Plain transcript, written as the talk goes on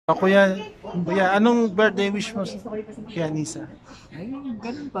Kuya, anong birthday wish mo kay Anisa? Ay,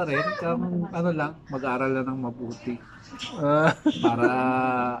 ganun pa rin. Ano lang, mag-aaral lang ng mabuti. Para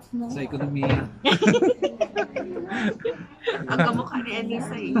sa ekonomiya. Ang kamukha ni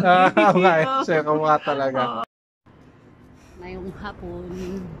Anisa eh. Siya kamukha talaga. Ngayong hapon,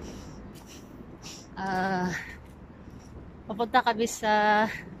 papunta kami sa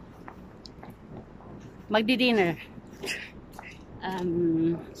magdi-dinner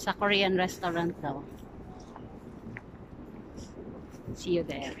sa Korean restaurant daw. See you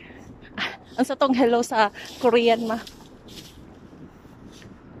there. Ang sa tong hello sa Korean ma.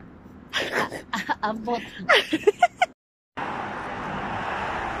 Ambot.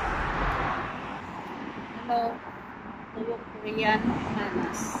 Hello. Hello Korean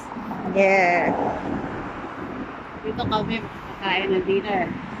nanas. Yeah. Dito kami kakain ng dinner.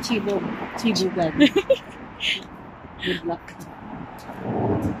 Chibugan. Good luck.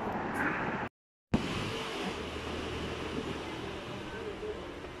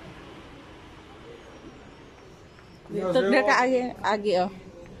 Dito na ka agi oh.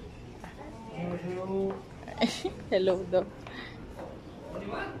 Hello daw.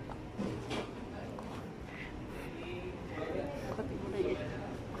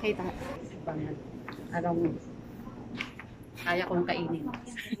 Okay, anong kaya kong kainin.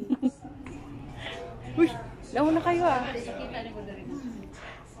 Uy, nauna kayo ah. Nakita niyo ko rin.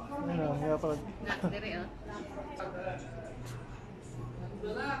 Ano, yapon. Dire oh.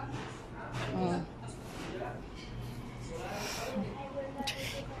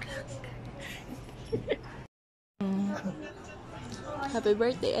 Happy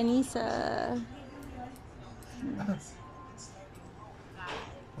birthday, Anisa.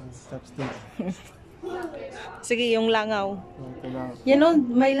 Sige, yung langaw. Yan o,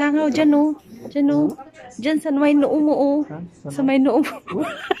 may langaw dyan o. Dyan o. Dyan sa may noo mo o. Sa may noo mo.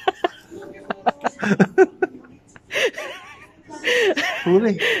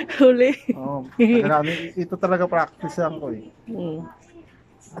 Huli. Huli. Oh, ito talaga practice ko eh.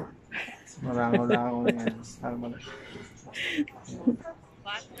 Malangaw yan.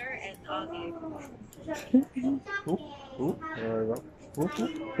 Butter and olive. There we go.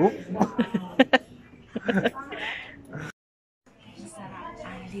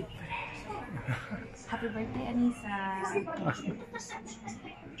 Happy birthday, Anisa.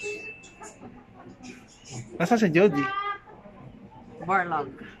 Nasaan si Jody? Barlog.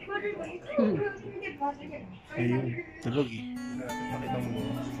 Ayun, tulog eh.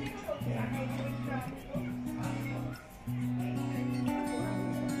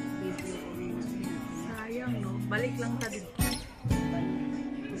 Sayang no, balik lang ka din.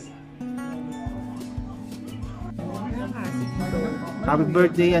 Happy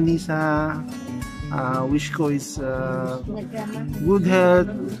birthday, Anisa. Wish ko is good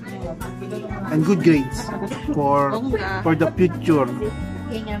health and good grades for the future.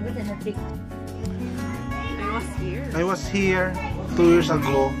 I was here 2 years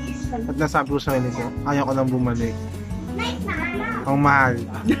ago at nasabi ko sa kanila ko, ayaw ko nang bumalik. Ang mahal.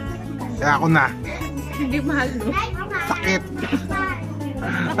 Kaya ako na. Hindi mahal no? Sakit.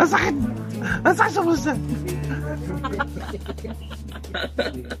 Ang sakit. Ang sakit sa puso.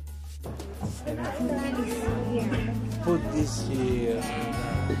 Food is here.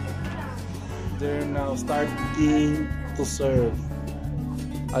 They're now starting to serve.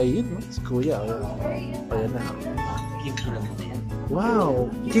 Ayun, no? Si Kuya. Ayan na. Wow!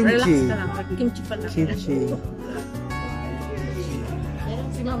 Kimchi! Kimchi pala. Kimchi.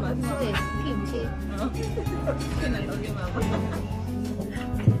 Si Mama, kimchi.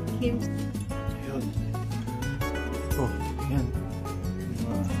 Kimchi. Ayun. Oh, yan.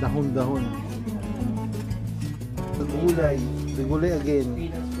 Dahon-dahon. The gulay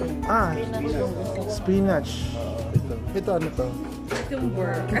again. Spinach. Ito ano to?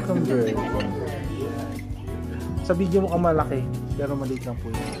 Cucumber. Sa video mo ka malaki, pero maliit lang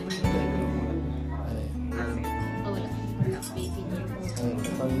po yun.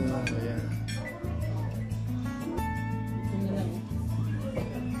 Ayan.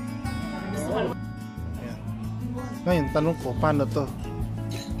 Ngayon, tanong ko, paano to?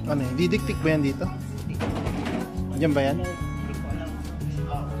 Ano, didiktik ba yan dito? Diyan ba yan?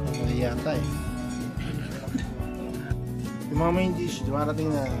 Mali yata eh. Yung mga main dish, dumarating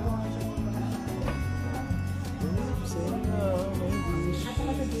na.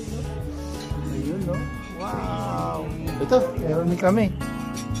 Ayun, no? Wow! Ito, meron din kami.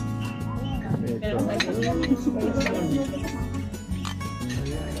 Ito.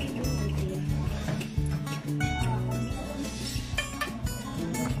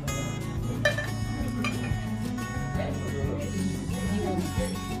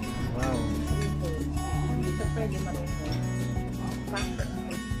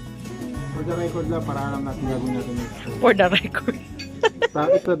 For the record lang, para alam natin gagawin natin ito. For the record.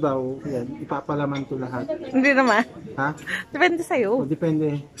 Ito daw, yan, ipapalaman to lahat. Hindi naman. Ha? Depende sa'yo. O,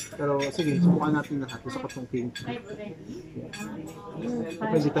 depende. Pero sige, subukan natin lahat. Gusto ko itong pink.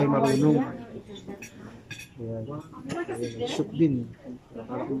 Pwede tayo marunong. Ayan. Shoot din.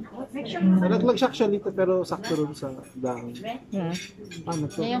 Nalaglag siya actually ito, pero sakto rin sa dahon. Ano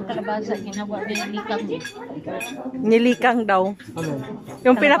to? Yung kalabasa, ginawa niya yung likang. Nilikang daw. Ano?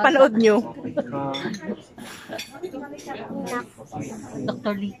 Yung pinapanood nyo.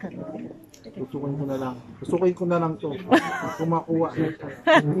 Dr. Likang. Tutukin ko na lang. Tutukin ko na lang to. Kung makuha na ito.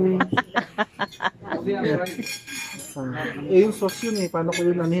 Yung sauce yun eh. Paano ko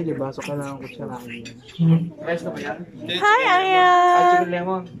yun nanil, diba? So kailangan ko siya lang yun. Guys na ba yan? Hi, Ayan! Chicken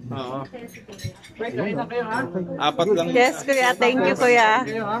lemon. Oo. Wait, kain na kayo ha? Apat lang. Yes, kuya. Thank you, kuya.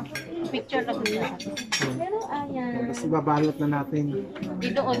 Kayo ha? Picture lang niya. Tapos ibabalot na natin.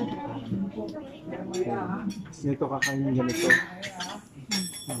 Doon. Ito kakainin ganito.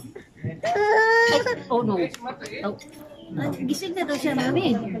 Oh no. Oh. Gising na daw siya,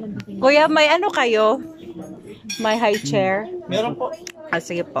 mami. Kuya, may ano kayo? May high chair? Meron po. Ah,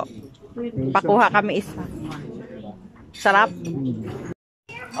 sige po. Pakuha kami isa. Sarap?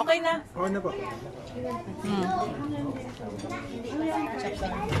 Okay na. Okay na po.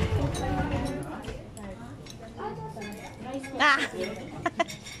 Ah!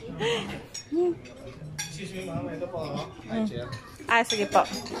 Excuse me, mama. Ito po. High chair. Ah, sige po.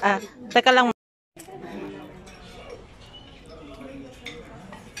 Ah, teka lang.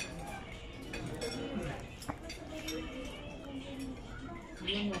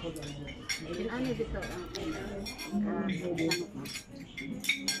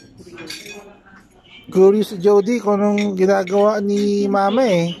 Curious si Jody kung anong ginagawa ni mama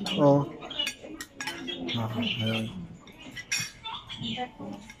eh. Oh.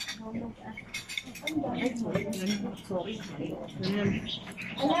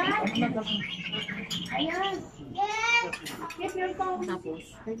 Ayun.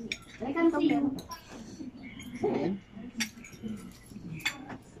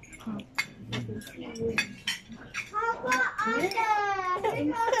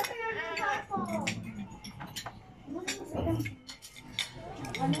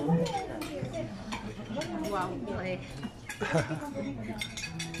 Wow, okay.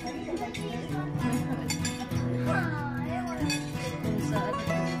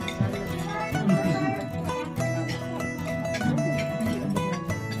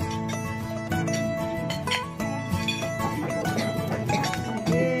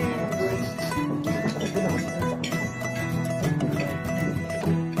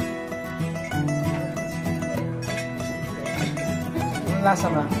 Ang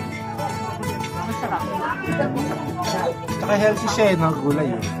lasa na. Masarap. Tsaka healthy siya eh, ng gulay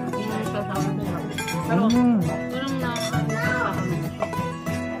eh. Pero, walang na,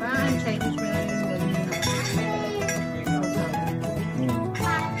 parang Chinese meron yung ganyan.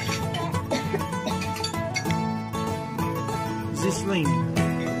 Sizzling.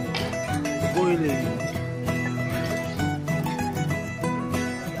 Boiling.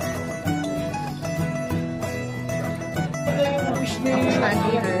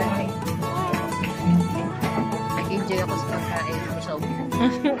 Study her. Nag-enjoy ako sa pagkain. So,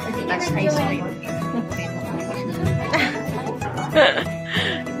 last ice cream.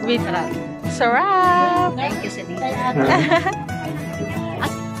 With sarap! Thank you, Selena.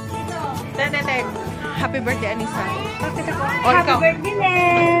 Happy birthday, Anisa. Happy birthday,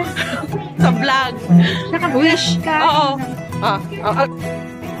 Nes! Sa vlog. Naka-wish ka. Oo.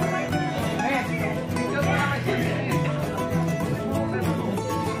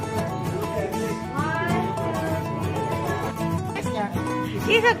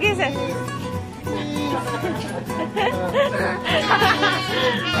 Kisa, kisa.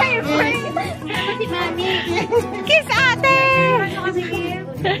 Si Mami. Kiss ate!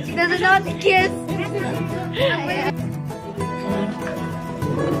 She doesn't know how to kiss.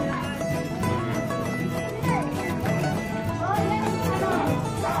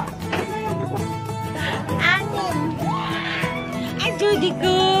 Ay, Judy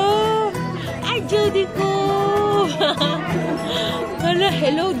ko! Ay, Judy ko! Hala,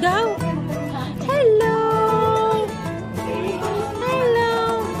 hello daw. Hello! Hello!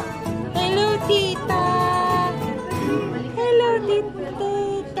 Hello, tita! Hello,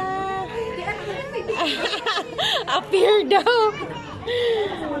 tita! Appear daw.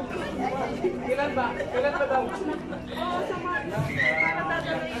 Kailan ba? Kailan ba daw?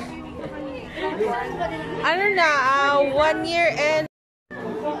 Ano na, 1 year and...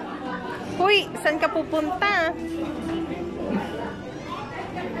 Huy, saan ka pupunta?